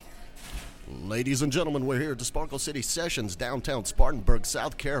Ladies and gentlemen, we're here at the Sparkle City Sessions, downtown Spartanburg,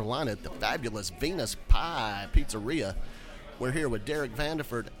 South Carolina, at the fabulous Venus Pie Pizzeria. We're here with Derek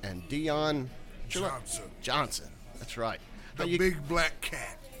Vanderford and Dion Johnson. That's right. The big black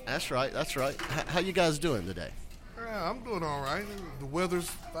cat. That's right. How you guys doing today? I'm doing all right. The weather's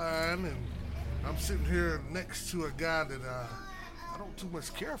fine, and I'm sitting here next to a guy that I don't too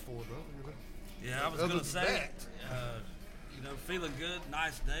much care for, though. Yeah, I was going to say, feeling good,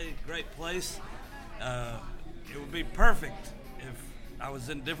 nice day, great place. It would be perfect if I was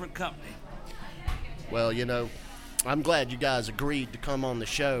in different company. Well, I'm glad you guys agreed to come on the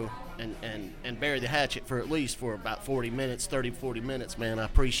show and bury the hatchet for at least for about 40 minutes, man. I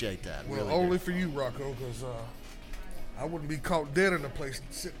appreciate that. Well, really only for you, Rocco, because I wouldn't be caught dead in a place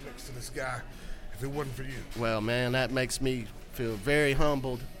sitting next to this guy if it wasn't for you. Well, man, that makes me feel very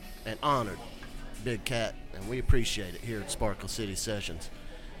humbled and honored, Big Cat, and we appreciate it here at Sparkle City Sessions.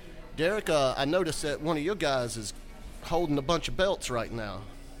 Derek, I noticed that one of your guys is holding a bunch of belts right now.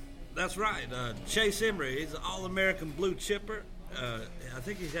 That's right. Chase Emery, he's an All-American blue chipper. I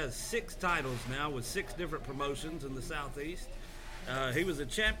think he has 6 titles now with 6 different promotions in the Southeast. He was a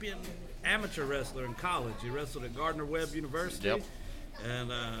champion amateur wrestler in college. He wrestled at Gardner-Webb University. Yep.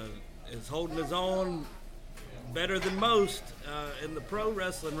 And is holding his own better than most in the pro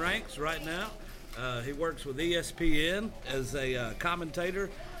wrestling ranks right now. He works with ESPN as a commentator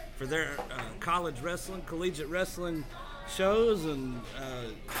for their college wrestling, collegiate wrestling shows. And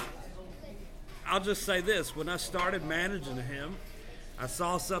I'll just say this. When I started managing him, I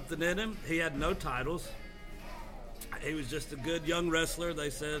saw something in him. He had no titles. He was just a good young wrestler. They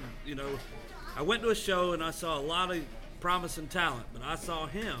said, I went to a show and I saw a lot of promising talent, but I saw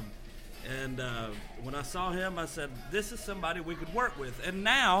him. And when I saw him, I said, this is somebody we could work with. And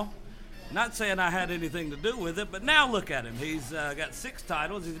now, not saying I had anything to do with it, but now look at him. He's got 6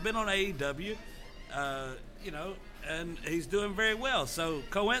 titles. He's been on AEW, and he's doing very well. So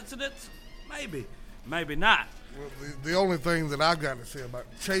coincidence? Maybe. Maybe not. Well, the only thing that I got to say about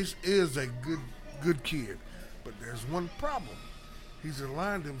Chase is a good kid, but there's one problem. He's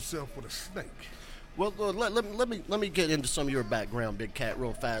aligned himself with a snake. Well, let me get into some of your background, Big Cat,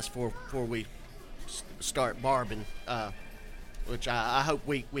 real fast before we start barbing, which I hope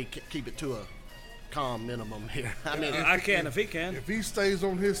we keep it to a calm minimum here. I mean, I can if he can. If he stays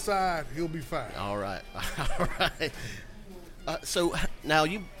on his side, he'll be fine. All right. So now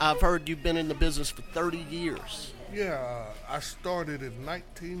I've heard you've been in the business for 30 years. Yeah, I started in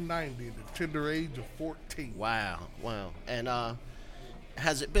 1990 at the tender age of 14. Wow. And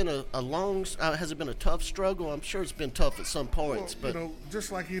has it been has it been a tough struggle? I'm sure it's been tough at some points, but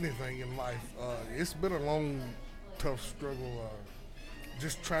just like anything in life, it's been a long, tough struggle.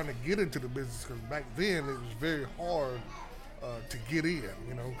 Just trying to get into the business, because back then it was very hard to get in.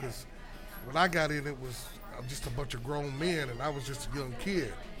 Because when I got in, it was just a bunch of grown men, and I was just a young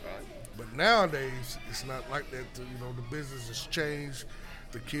kid. Right. But nowadays, it's not like that. The business has changed.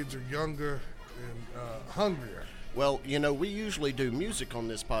 The kids are younger and hungrier. Well, we usually do music on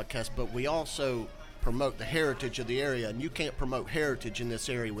this podcast, but we also promote the heritage of the area, and you can't promote heritage in this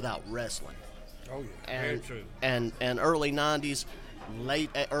area without wrestling. Oh, yeah. Very true. And early 90s,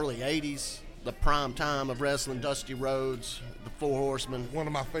 early 80s, the prime time of wrestling, Dusty Rhodes, the Four Horsemen. One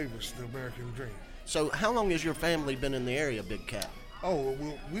of my favorites, the American Dream. So how long has your family been in the area, Big Cat? Oh,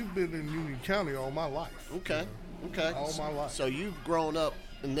 well, we've been in Union County all my life. Okay. All my life. So you've grown up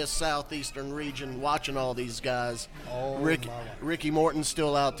in this southeastern region watching all these guys. All my life. Ricky Morton's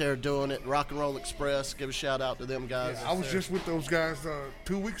still out there doing it. Rock and Roll Express, give a shout out to them guys. Yeah, I was just with those guys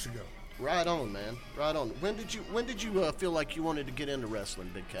 2 weeks ago. Right on, man. Right on. When did you feel like you wanted to get into wrestling,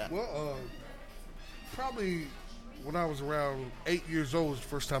 Big Cat? Well, probably when I was around 8 years old was the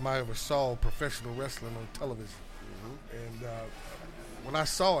first time I ever saw professional wrestling on television. Mm-hmm. And when I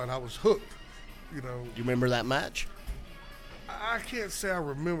saw it, I was hooked. Do you remember that match? I can't say I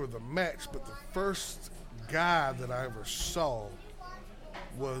remember the match, but the first guy that I ever saw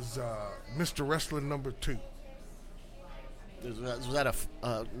was Mr. Wrestling number 2.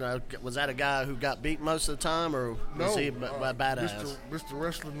 Was that a guy who got beat most of the time, or was he a badass? Mr.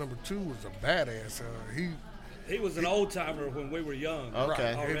 Wrestling number 2 was a badass. He was an old timer when we were young.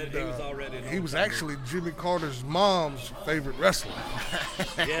 Okay, he was already. He was actually Jimmy Carter's mom's favorite wrestler.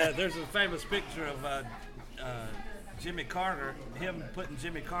 Yeah, there's a famous picture of Jimmy Carter, him putting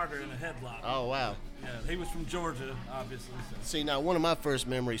Jimmy Carter in a headlock. Oh, wow. Yeah, he was from Georgia, obviously. So. See, now, one of my first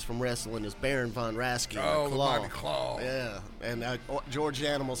memories from wrestling is Baron Von Raschke. Oh, the Mighty Claw. Yeah, and George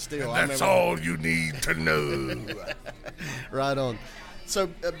Animal Steel. And that's all you need to know. Right on. So,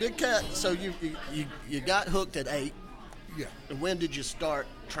 Big Cat, so you got hooked at 8. Yeah. And when did you start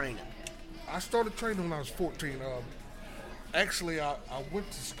training? I started training when I was 14. Actually, I went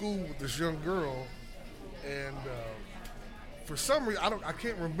to school with this young girl, and for some reason, I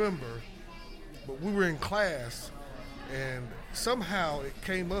can't remember, but we were in class, and somehow it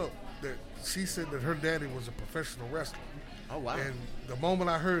came up that she said that her daddy was a professional wrestler. Oh, wow. And the moment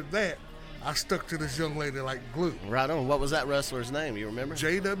I heard that, I stuck to this young lady like glue. Right on. What was that wrestler's name? You remember?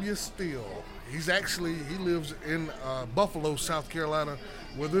 J.W. Steele. He lives in Buffalo, South Carolina,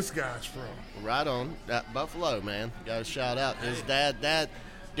 where this guy's from. Right on. That Buffalo, man. Got to shout out. His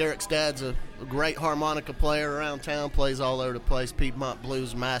Derek's dad's a great harmonica player around town, plays all over the place, Piedmont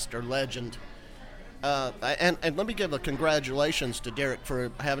Blues master, legend. And let me give a congratulations to Derek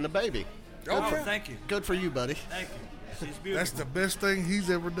for having a baby. Oh, thank you. Good for you, buddy. Thank you. She's beautiful. That's the best thing he's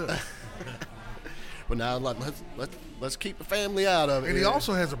ever done. Well, now let's keep the family out of it. And he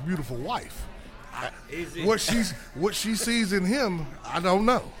also has a beautiful wife. Easy. What she sees in him, I don't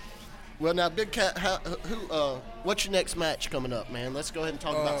know. Well, now, Big Cat, what's your next match coming up, man? Let's go ahead and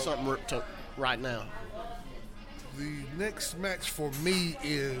talk about something right now. The next match for me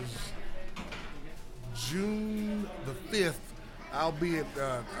is June the 5th. I'll be at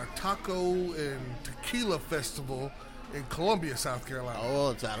a taco and tequila festival in Columbia, South Carolina.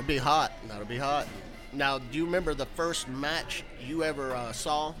 Oh, that'll be hot. That'll be hot. Now, do you remember the first match you ever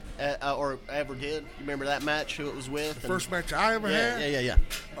saw or ever did? You remember that match, who it was with? The first match I ever had? Yeah.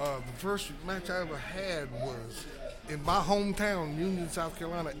 The first match I ever had was in my hometown, Union, South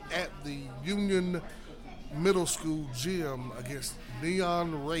Carolina, at the Union Middle School gym against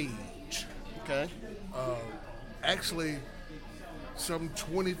Neon Rage. Okay. Actually, some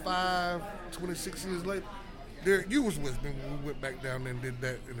 25, 26 years later, Derek, you was with me when we went back down there and did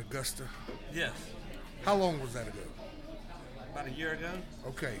that in Augusta. Yes. How long was that ago? About a year ago.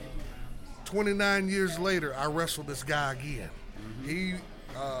 Okay. 29 years later, I wrestled this guy again.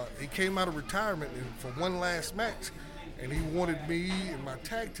 Mm-hmm. He came out of retirement for one last match, and he wanted me and my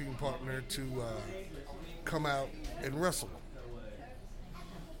tag team partner to come out and wrestle him.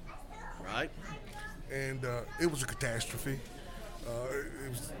 Right. And it was a catastrophe. It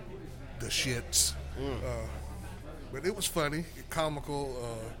was the shits. But it was funny, comical.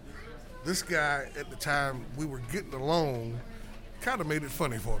 This guy, at the time we were getting along, kind of made it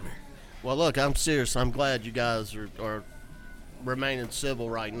funny for me. Well, look, I'm serious. I'm glad you guys are remaining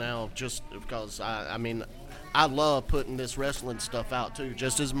civil right now, just because I mean, I love putting this wrestling stuff out too,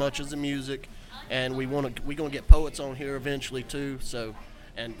 just as much as the music, and we're gonna get poets on here eventually too. So,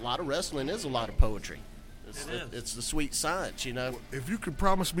 and a lot of wrestling is a lot of poetry. It's the sweet science, you know. If you could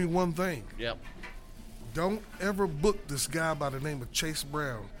promise me one thing, Yep. don't ever book this guy by the name of Chase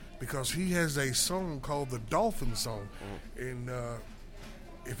Brown, because he has a song called the Dolphin Song, and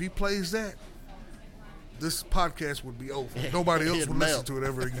if he plays that, this podcast would be over. Nobody else would listen to it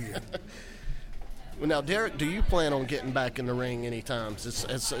ever again. Well, now, Derek, do you plan on getting back in the ring anytime?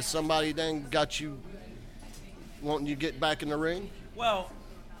 Has somebody then got you wanting you to get back in the ring? Well,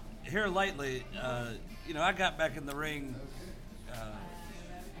 here lately, I got back in the ring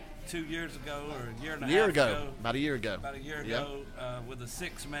 2 years ago or a year and a half ago. About a year ago. Yep. With a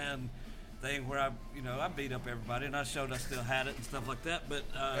 6-man thing where I beat up everybody, and I showed I still had it and stuff like that. But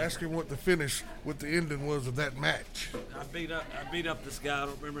ask him what the ending was of that match. I beat up this guy. I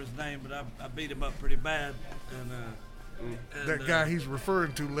don't remember his name, but I beat him up pretty bad. And that guy he's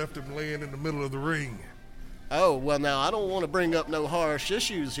referring to left him laying in the middle of the ring. Oh, well, now, I don't want to bring up no harsh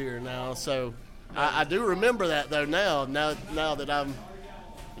issues here now, so I do remember that, though, now that I'm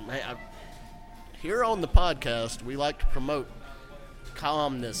here on the podcast. We like to promote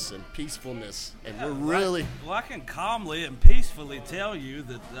calmness and peacefulness, and we're really... Well, I can calmly and peacefully tell you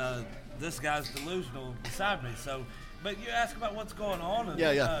that this guy's delusional beside me, so... But you ask about what's going on, and,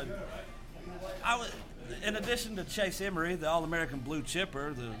 yeah. In addition to Chase Emery, the All-American Blue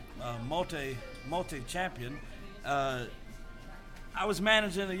Chipper, the multi-champion, I was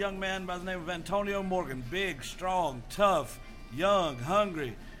managing a young man by the name of Antonio Morgan. Big, strong, tough, young,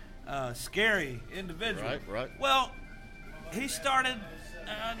 hungry, scary individual. Right. Well, he started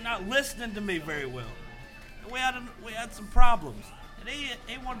not listening to me very well. We had some problems. And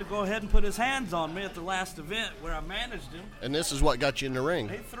he wanted to go ahead and put his hands on me at the last event where I managed him. And this is what got you in the ring.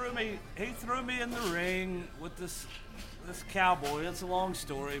 He threw me in the ring with this cowboy. It's a long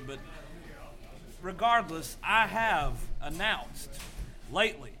story, but regardless, I have announced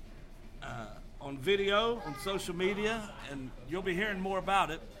lately on video, on social media, and you'll be hearing more about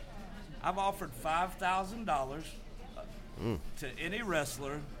it. I've offered $5,000 to any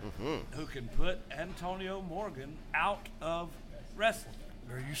wrestler who can put Antonio Morgan out of wrestling.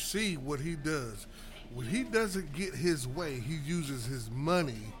 Now you see what he does. When he doesn't get his way, he uses his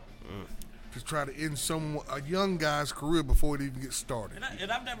money to try to end a young guy's career before it even gets started.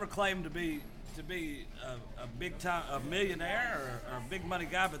 And I've never claimed to be a big time a millionaire or a big money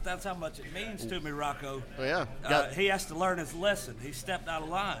guy, but that's how much it means to me, Rocco. Well, He has to learn his lesson. He stepped out of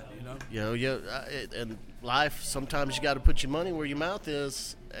line, you know. In life, sometimes you got to put your money where your mouth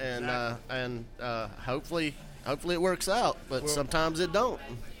is, and hopefully it works out. But sometimes it don't.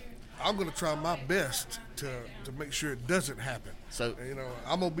 I'm going to try my best to make sure it doesn't happen. So,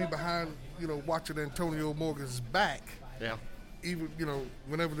 I'm going to be behind, watching Antonio Morgan's back. Yeah. Even,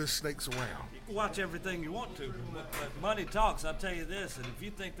 whenever this snake's around. You can watch everything you want to, but money talks, I'll tell you this, and if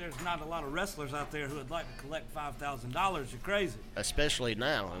you think there's not a lot of wrestlers out there who would like to collect $5,000, you're crazy. Especially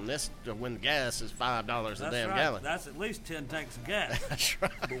now, and when the gas is $5 a damn right. gallon. That's at least 10 tanks of gas. That's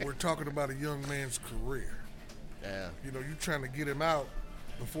right. But we're talking about a young man's career. Yeah. You're trying to get him out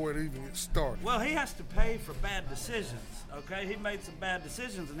before it even gets started. Well, he has to pay for bad decisions, okay? He made some bad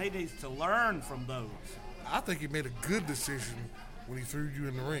decisions, and he needs to learn from those. I think he made a good decision when he threw you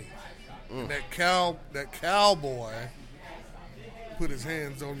in the ring. And that cowboy put his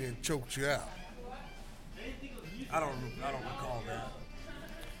hands on you and choked you out. I don't recall that.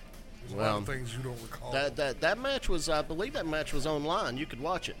 There's a lot of things you don't recall. That match was, I believe that match was online. You could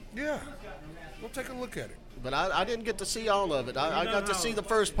watch it. Yeah. We'll take a look at it. But I didn't get to see all of it. I got to see the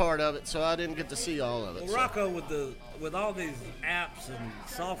first part of it, so I didn't get to see all of it. Well, Rocco, with all these apps and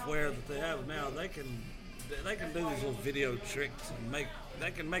software that they have now, they can do these little video tricks and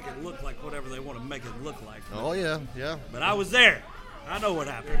they can make it look like whatever they want to make it look like. Oh yeah. But I was there. I know what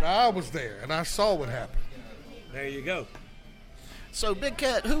happened. And I was there, and I saw what happened. There you go. So, Big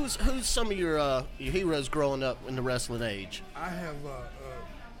Cat, who's some of your heroes growing up in the wrestling age? I have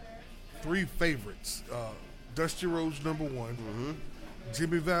 3 favorites. Dusty Rhodes, number 1.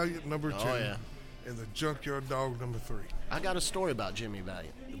 Jimmy Valiant, number 2. Oh, yeah. And the Junkyard Dog, number 3. I got a story about Jimmy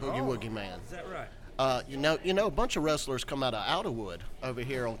Valiant, the Boogie Woogie Man. Is that right? A bunch of wrestlers come out of Outerwood over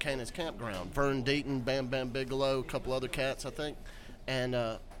here on Cannon's Campground. Vern Deaton, Bam Bam Bigelow, a couple other cats, I think. And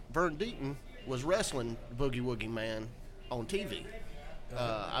Vern Deaton was wrestling Boogie Woogie Man on TV.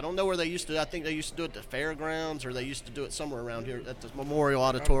 I don't know where they used to. I think they used to do it at the fairgrounds, or they used to do it somewhere around here at the Memorial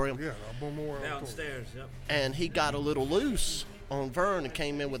Auditorium. Yeah, Memorial Auditorium. Downstairs, yep. And he got a little loose on Vern and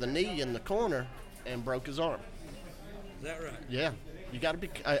came in with a knee in the corner and broke his arm. Is that right? Yeah, you got to be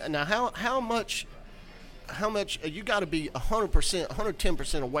now. How much you got to be 100%,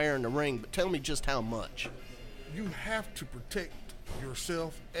 110% aware in the ring. But tell me just how much. You have to protect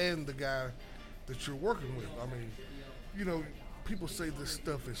yourself and the guy that you're working with. I mean, people say this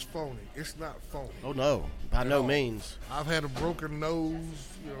stuff is phony. It's not phony. Oh no, by no means. I've had a broken nose,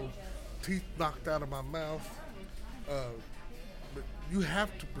 teeth knocked out of my mouth. But you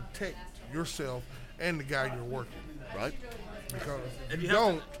have to protect yourself and the guy you're working. Right. Because if you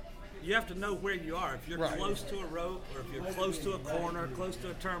don't. You have to know where you are. If you're Right. close to a rope, or if you're close to a corner, close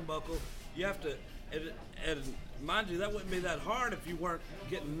to a turnbuckle, you have to. And mind you, that wouldn't be that hard if you weren't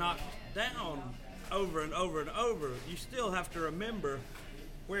getting knocked down over and over and over. You still have to remember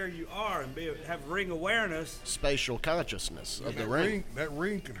where you are and have ring awareness. Spatial consciousness of the ring. That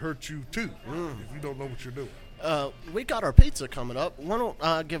ring could hurt you too if you don't know what you're doing. We got our pizza coming up. Why don't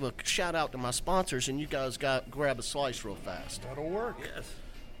I give a shout out to my sponsors and you guys grab a slice real fast. That'll work. Yes.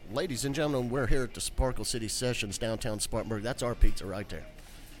 Ladies and gentlemen, we're here at the Sparkle City Sessions, downtown Spartanburg. That's our pizza right there.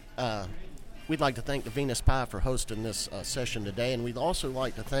 We'd like to thank the Venus Pie for hosting this session today, and we'd also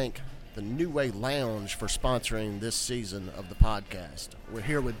like to thank the New Way Lounge for sponsoring this season of the podcast. We're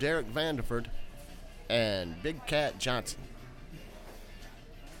here with Derek Vanderford and Big Cat Johnson.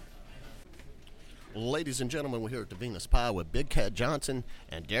 Ladies and gentlemen, we're here at the Venus Pie with Big Cat Johnson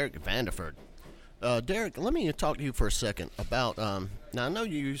and Derek Vanderford. Derek, let me talk to you for a second about, now I know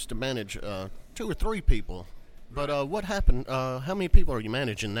you used to manage 2 or 3 people, but what happened, how many people are you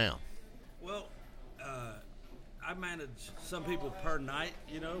managing now? Well, I manage some people per night,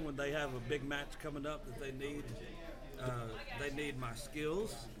 when they have a big match coming up that they need my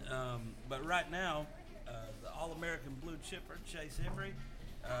skills. But right now, the All-American Blue Chipper, Chase Emery,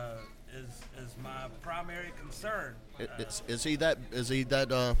 is my primary concern. Is he that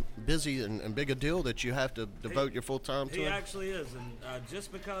busy and big a deal that you have to devote your full time to him? He actually is, and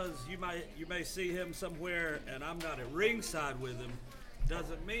just because you may see him somewhere and I'm not at ringside with him,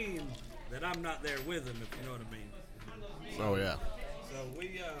 doesn't mean that I'm not there with him. If you know what I mean. Oh yeah. So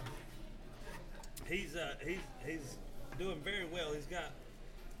he's doing very well. He's got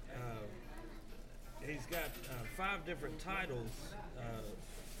 5 different titles.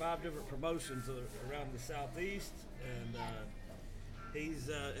 5 different promotions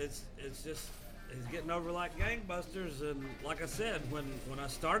he's getting over like gangbusters. And like I said, when I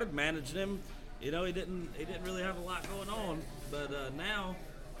started managing him, he didn't really have a lot going on. But now,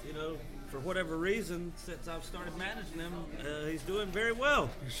 for whatever reason, since I've started managing him, he's doing very well.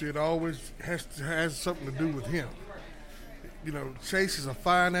 You see, it always has something to do with him. Chase is a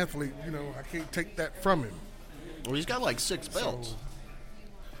fine athlete. I can't take that from him. Well, he's got like 6 belts.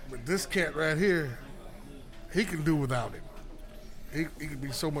 But this cat right here, he can do without him. He can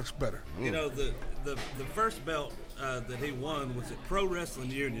be so much better. The first belt that he won was at Pro Wrestling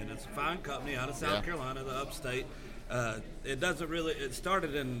Union. It's a fine company out of South Carolina, the upstate. It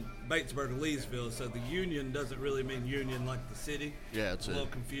started in Batesburg, Leesville, so the union doesn't really mean union like the city. Yeah, it's a little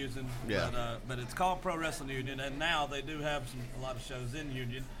confusing. Yeah. But it's called Pro Wrestling Union, and now they do have a lot of shows in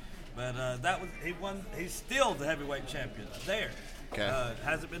union. But he won. He's still the heavyweight champion there. Okay.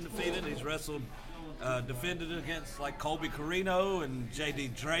 Hasn't been defeated. He's wrestled, defended against like Colby Carino and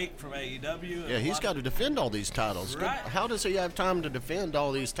J.D. Drake from AEW. Yeah, he's got to defend all these titles. Right. How does he have time to defend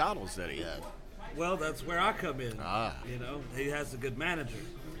all these titles that he had? Well, that's where I come in. Ah. He has a good manager,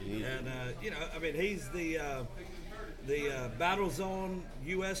 and he's the Battle Zone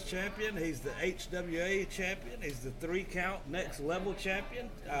U.S. champion. He's the HWA champion. He's the 3-count next level champion.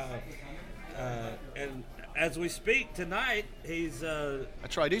 And as we speak tonight, he's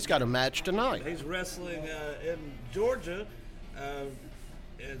That's right. He's got a match tonight. He's wrestling in Georgia,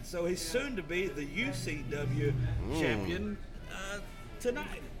 and so he's soon to be the UCW champion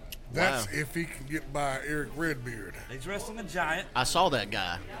tonight. That's if he can get by Eric Redbeard. He's wrestling a giant. I saw that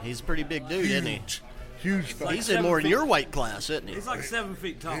guy. He's a pretty big dude, isn't he? Huge fella. He's in more in your weight class, isn't he? He's like 7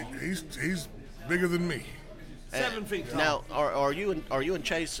 feet tall. He's bigger than me. 7 feet tall. Now, are you and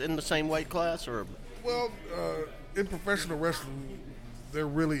Chase in the same weight class, or? Well, in professional wrestling, there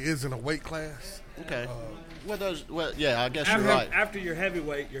really isn't a weight class. Okay. I guess After, you're right. After you're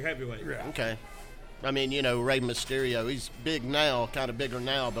heavyweight, you're heavyweight. Yeah. Okay. I mean, Rey Mysterio, he's big now, kind of bigger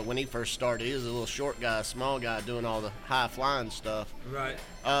now, but when he first started, he was a little short guy, small guy, doing all the high-flying stuff. Right.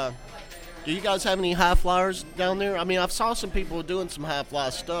 Do you guys have any high flyers down there? I mean, I've saw some people doing some high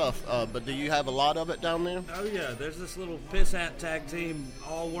fly stuff, but do you have a lot of it down there? Oh, yeah. There's this little piss hat tag team,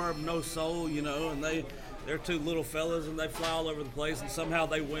 all worm, no soul, and they're 2 little fellas, and they fly all over the place, and somehow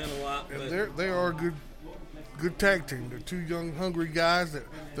they win a lot. And they are a good tag team. They're 2 young, hungry guys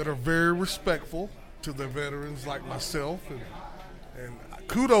that are very respectful to their veterans like myself, and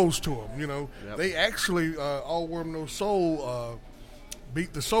kudos to them. Yep. They actually all worm no soul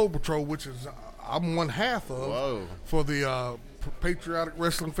beat the Soul Patrol, which is I'm one half of. Whoa. For the Patriotic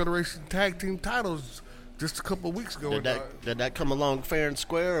Wrestling Federation tag team titles just a couple of weeks ago. Did that come along fair and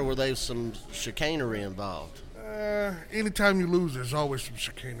square, or were there some chicanery involved? Anytime you lose, there's always some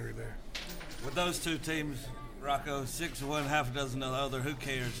chicanery there. With those 2 teams, Rocco, 6 of one, half a dozen of the other, who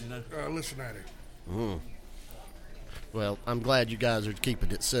cares, Listen at it. Well, I'm glad you guys are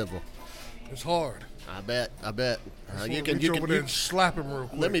keeping it civil. It's hard. I bet. You can over there and slap him real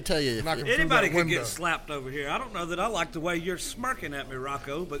quick. Let me tell you, anybody can get slapped over here. I don't know that I like the way you're smirking at me,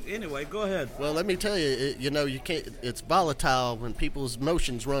 Rocco. But anyway, go ahead. Well, let me tell you, you can't. It's volatile when people's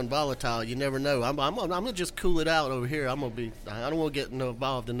emotions run volatile. You never know. I'm gonna just cool it out over here. I don't want to get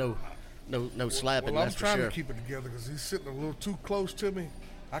involved in no slapping. Well, I'm that's trying for sure. to keep it together because he's sitting a little too close to me.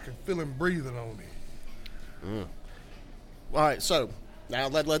 I can feel him breathing on me. All right, so now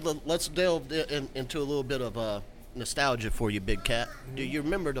let's delve into a little bit of nostalgia for you, Big Cat. Do you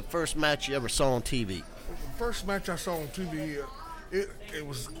remember the first match you ever saw on TV? The first match I saw on TV, it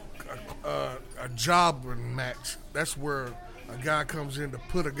was a jobbing match. That's where a guy comes in to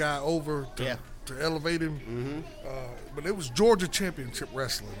put a guy over to elevate him. Mm-hmm. But it was Georgia Championship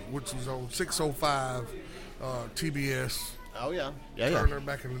Wrestling, which was on 605 TBS. Oh, yeah. Turner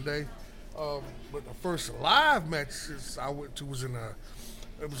back in the day. But the first live matches I went to was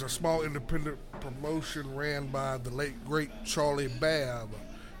it was a small independent promotion ran by the late, great Charlie Babb.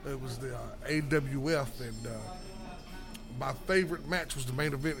 It was the AWF, and my favorite match was the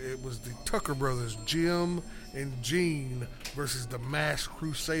main event. It was the Tucker brothers, Jim and Gene, versus the Masked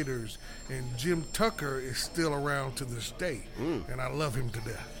Crusaders. And Jim Tucker is still around to this day, and I love him to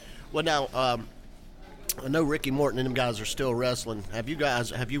death. Well, now, I know Ricky Morton and them guys are still wrestling. Have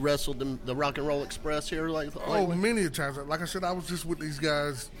you wrestled the Rock and Roll Express here lately? Many a times. Like I said, I was just with these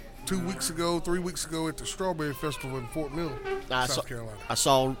guys 3 weeks ago at the Strawberry Festival in Fort Mill, South Carolina. I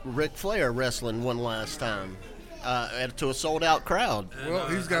saw Ric Flair wrestling one last time to a sold-out crowd. And,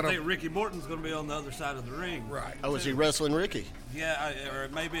 I think Ricky Morton's going to be on the other side of the ring. Right. Oh, is he wrestling Ricky? Yeah, or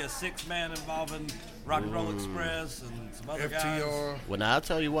maybe a 6-man involving Rock and Roll Express and some other guys. FTR. Well, now, I'll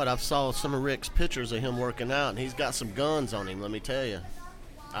tell you what, I've saw some of Rick's pictures of him working out, and he's got some guns on him, let me tell you.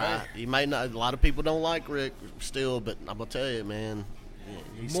 You might not. A lot of people don't like Rick still, but I'm gonna tell you, man,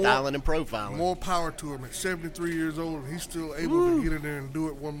 he's More- styling and profiling. More power to him. At 73 years old, and he's still able to get in there and do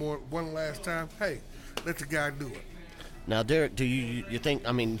it one last time. Hey, let the guy do it. Now, Derek, do you think?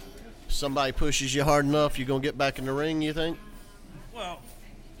 I mean, somebody pushes you hard enough, you're gonna get back in the ring? You think? Well,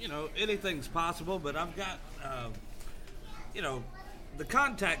 anything's possible, but I've got, the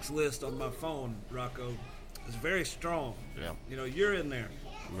contacts list on my phone, Rocco, is very strong. Yeah. You're in there.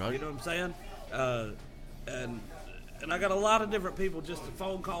 Right. You know what I'm saying? And I got a lot of different people just a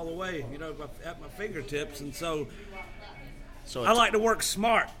phone call away, at my fingertips, and so I like to work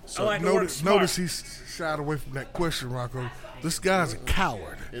smart. Notice he shied away from that question, Rocco. This guy's a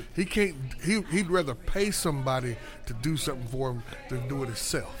coward. He can't. He'd rather pay somebody to do something for him than do it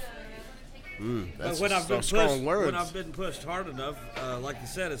himself. That's when I've been strong pushed, words. when I've been pushed hard enough, like you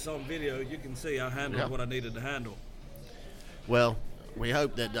said, it's on video. You can see I handled what I needed to handle. Well, we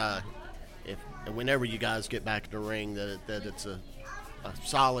hope that whenever you guys get back in the ring, that it's a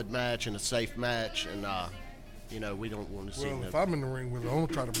solid match and a safe match, and we don't want to see. Well, if I'm in the ring with him, I'm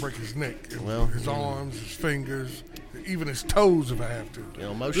gonna try to break his neck, Well, his arms, his fingers, even his toes if I have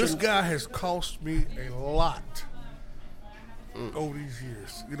to. Motion. This guy has cost me a lot over these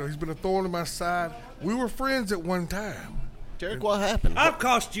years. He's been a thorn in my side. We were friends at one time. Derek, what happened? I've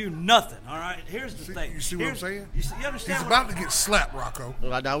cost you nothing, all right? Here's the thing. You see what I'm saying? You understand? He's about to get slapped, Rocco.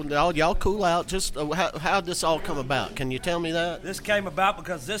 Y'all cool out. Just how'd this all come about? Can you tell me that? This came about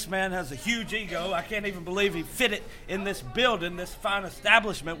because this man has a huge ego. I can't even believe he fit it in this building, this fine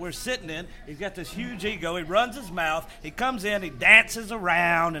establishment we're sitting in. He's got this huge ego. He runs his mouth. He comes in, he dances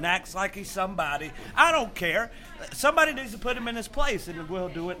around and acts like he's somebody. I don't care. Somebody needs to put him in his place, and we'll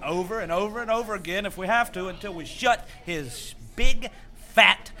do it over and over and over again if we have to until we shut his big,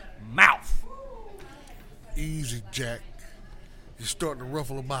 fat mouth. Easy, Jack. You're starting to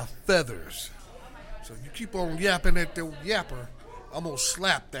ruffle my feathers. So you keep on yapping at the yapper, I'm going to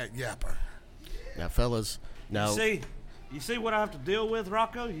slap that yapper. Now, fellas, You see what I have to deal with,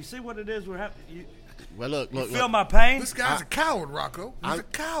 Rocco? You see what it is we're having? Well, look. Feel my pain? This guy's a coward, Rocco. He's a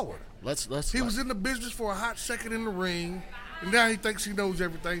coward. He was in the business for a hot second in the ring, and now he thinks he knows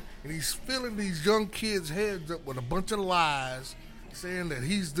everything, and he's filling these young kids' heads up with a bunch of lies, saying that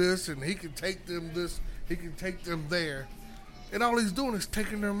he's this and he can take them this, he can take them there, and all he's doing is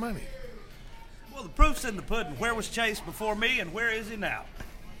taking their money. Well, the proof's in the pudding. Where was Chase before me, and where is he now?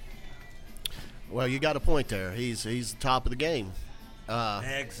 Well, you got a point there. He's the top of the game.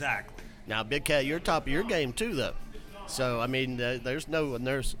 Exactly. Now, Big Cat, you're top of your game too, though. So I mean,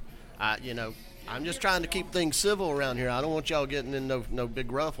 I'm just trying to keep things civil around here. I don't want y'all getting in no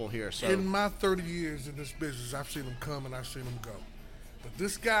big ruffle here. So in my 30 years in this business, I've seen him come and I've seen him go. But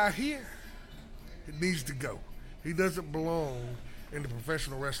this guy here, it needs to go. He doesn't belong in the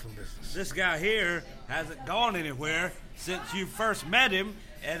professional wrestling business. This guy here hasn't gone anywhere since you first met him,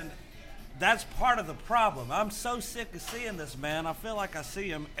 and that's part of the problem. I'm so sick of seeing this man. I feel like I see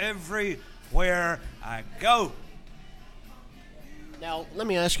him everywhere I go. Now, let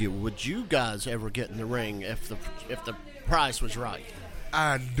me ask you: would you guys ever get in the ring if the price was right?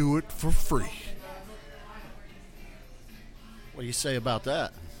 I'd do it for free. What do you say about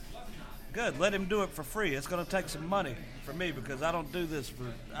that? Good. Let him do it for free. It's going to take some money for me because I don't do this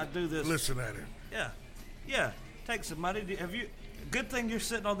I do this. Listen at him. Yeah. Take some money. Good thing you're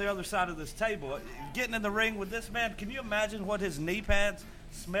sitting on the other side of this table. Getting in the ring with this man. Can you imagine what his knee pads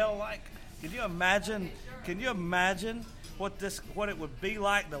smell like? Can you imagine what it would be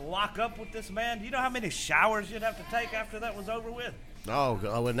like to lock up with this man? Do you know how many showers you'd have to take after that was over with? Oh,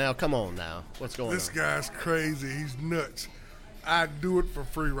 well, now come on now. What's going on? This guy's crazy. He's nuts. I'd do it for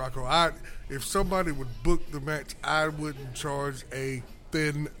free, Rocco. If somebody would book the match, I wouldn't charge a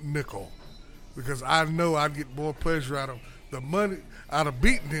thin nickel because I know I'd get more pleasure out of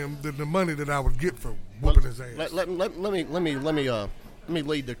beating him than the money that I would get for whooping his ass. Let me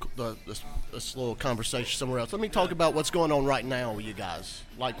lead this little conversation somewhere else. Let me talk about what's going on right now with you guys,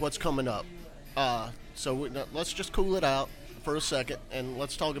 like what's coming up. Let's just cool it out for a second, and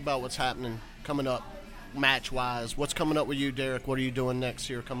let's talk about what's happening coming up match-wise. What's coming up with you, Derek? What are you doing next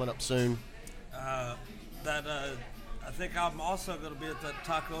here coming up soon? I think I'm also going to be at that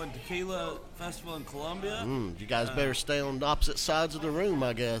Taco and Tequila Festival in Columbia. You guys better stay on the opposite sides of the room,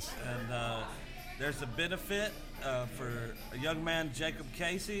 I guess. And there's a benefit for a young man, Jacob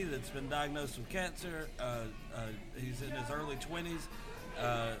Casey, that's been diagnosed with cancer. He's in his early 20s.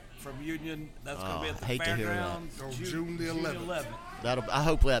 From Union, that's going to be at the hate to hear that. Fairgrounds On June the 11th. I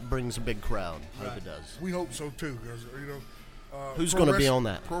hope that brings a big crowd. I hope it does. We hope so too, because who's going to be on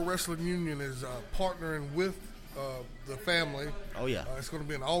that? Pro Wrestling Union is partnering with the family. Oh, yeah. It's going to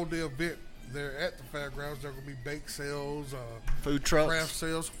be an all-day event there at the fairgrounds. There are going to be bake sales, Food trucks. craft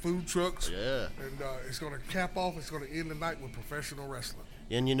sales, food trucks. Yeah. And it's going to cap off. It's going to end the night with professional wrestling.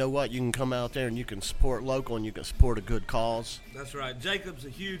 And you know what? You can come out there and you can support local and you can support a good cause. That's right. Jacob's a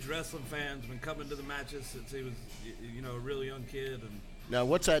huge wrestling fan. He's been coming to the matches since he was, a really young kid. And Now,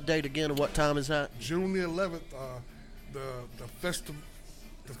 what's that date again and what time is that? June the 11th, the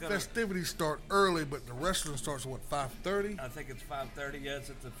festivities start early, but the wrestling starts at, 5:30? I think it's 5:30. Yes,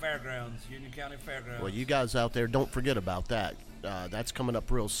 it's the fairgrounds, Union County Fairgrounds. Well, you guys out there, don't forget about that. That's coming up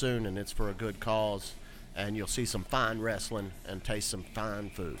real soon, and it's for a good cause. And you'll see some fine wrestling and taste some fine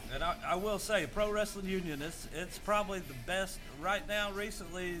food. And I will say, Pro Wrestling Union, it's probably the best right now.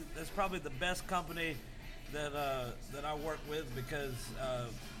 Recently, it's probably the best company that I work with because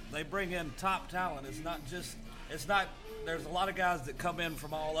they bring in top talent. There's a lot of guys that come in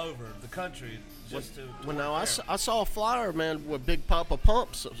from all over the country just to Well, now work I there. saw a flyer, man, with Big Papa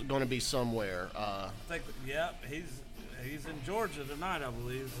Pump's going to be somewhere. I think, he's in Georgia tonight, I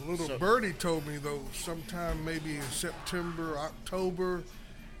believe. Little Birdie told me, though, sometime maybe in September, October,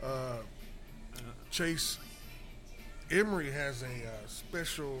 Chase Emery has a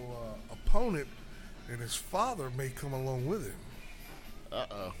special opponent, and his father may come along with him.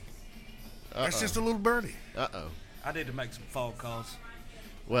 Uh-oh. That's just a little birdie. Uh-oh. I need to make some phone calls.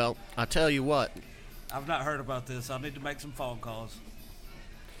 Well, I tell you what. I've not heard about this. I need to make some phone calls.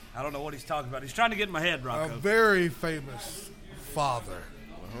 I don't know what he's talking about. He's trying to get in my head, A Rocco. very famous father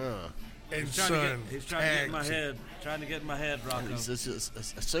and He's son. trying to get in my head. Trying to get in my head, Rocco.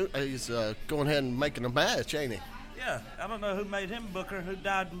 He's going ahead and making a match, ain't he? Yeah, I don't know who made him Booker, who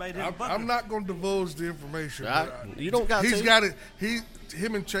died and made him Booker. I'm not going to divulge the information. You don't got He's to. got it.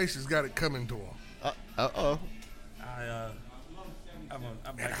 Him and Chase has got it coming to him. Uh-oh. I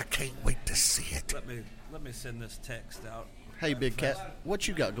can't wait to see it. Let me send this text out. Hey, Big Cat, what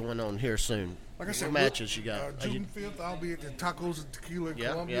you got going on here soon? Like I said, what matches you got? June 5th, I'll be at the Tacos and Tequila in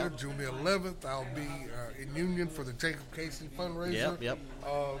Columbia. Yep. June the 11th, I'll be in Union for the Jacob Casey fundraiser. Yep.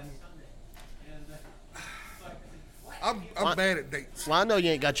 I'm bad at dates. Well, I know you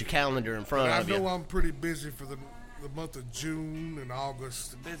ain't got your calendar in front I of you. know I'm pretty busy for the month of June and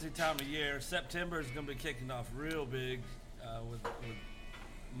August. It's a busy time of year. September is going to be kicking off real big with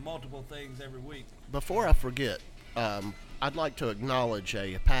multiple things every week. Before I forget, I'd like to acknowledge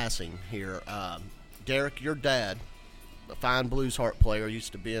a passing here. Derek, your dad, a fine blues harp player,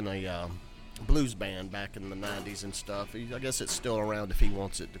 used to be in a blues band back in the 90s and stuff. I guess it's still around if he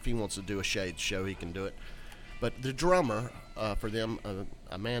wants it. If he wants to do a Shades show, he can do it. But the drummer for them,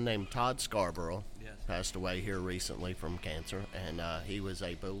 a man named Todd Scarborough, passed away here recently from cancer. And he was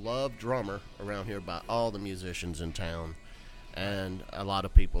a beloved drummer around here by all the musicians in town. And a lot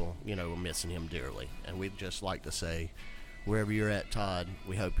of people, are missing him dearly. And we'd just like to say, wherever you're at, Todd,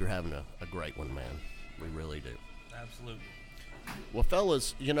 we hope you're having a great one, man. We really do. Absolutely. Well,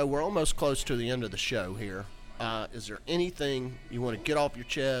 fellas, we're almost close to the end of the show here. Is there anything you want to get off your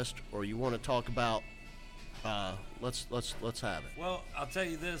chest or you want to talk about? Let's have it. Well, I'll tell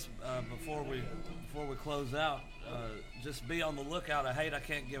you this before we close out. Just be on the lookout. I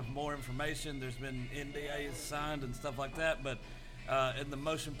can't give more information. There's been NDAs signed and stuff like that. But in the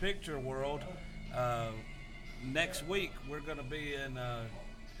motion picture world, next week we're going to be in the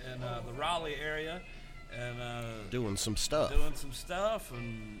Raleigh area and doing some stuff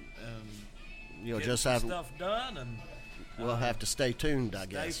and you'll getting just some have stuff done and. We'll have to stay tuned, I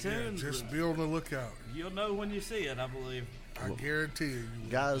guess. Stay tuned. Just be on the lookout. You'll know when you see it, I believe. I guarantee you.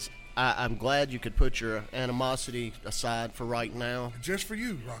 Guys, I'm glad you could put your animosity aside for right now. Just for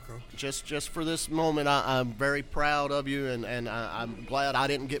you, Rocco. Just for this moment, I'm very proud of you, and I'm glad I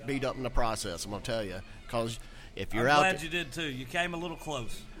didn't get beat up in the process, I'm going to tell you. Because if you're I'm out glad you did, too. You came a little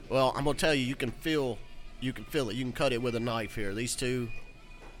close. Well, I'm going to tell you, you can feel it. You can cut it with a knife here. These two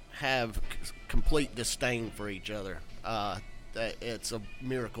have complete disdain for each other. It's a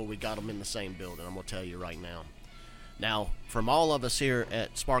miracle we got them in the same building, I'm going to tell you right now. Now, from all of us here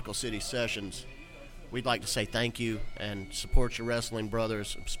at Sparkle City Sessions, we'd like to say thank you and support your wrestling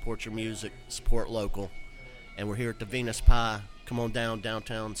brothers, support your music, support local. And we're here at the Venus Pie. Come on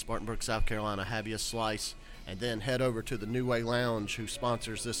downtown Spartanburg, South Carolina, have you a slice, and then head over to the New Way Lounge, who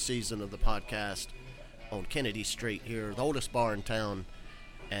sponsors this season of the podcast, on Kennedy Street here, the oldest bar in town.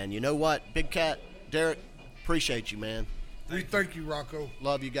 And you know what, Big Cat, Derek, appreciate you, man. We thank you, Rocco.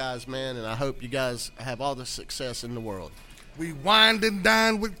 Love you guys, man, and I hope you guys have all the success in the world. We wined and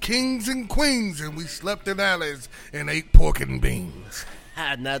dined with kings and queens, and we slept in alleys and ate pork and beans.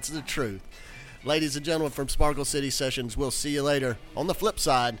 And that's the truth. Ladies and gentlemen from Sparkle City Sessions, we'll see you later. On the flip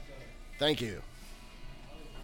side, thank you.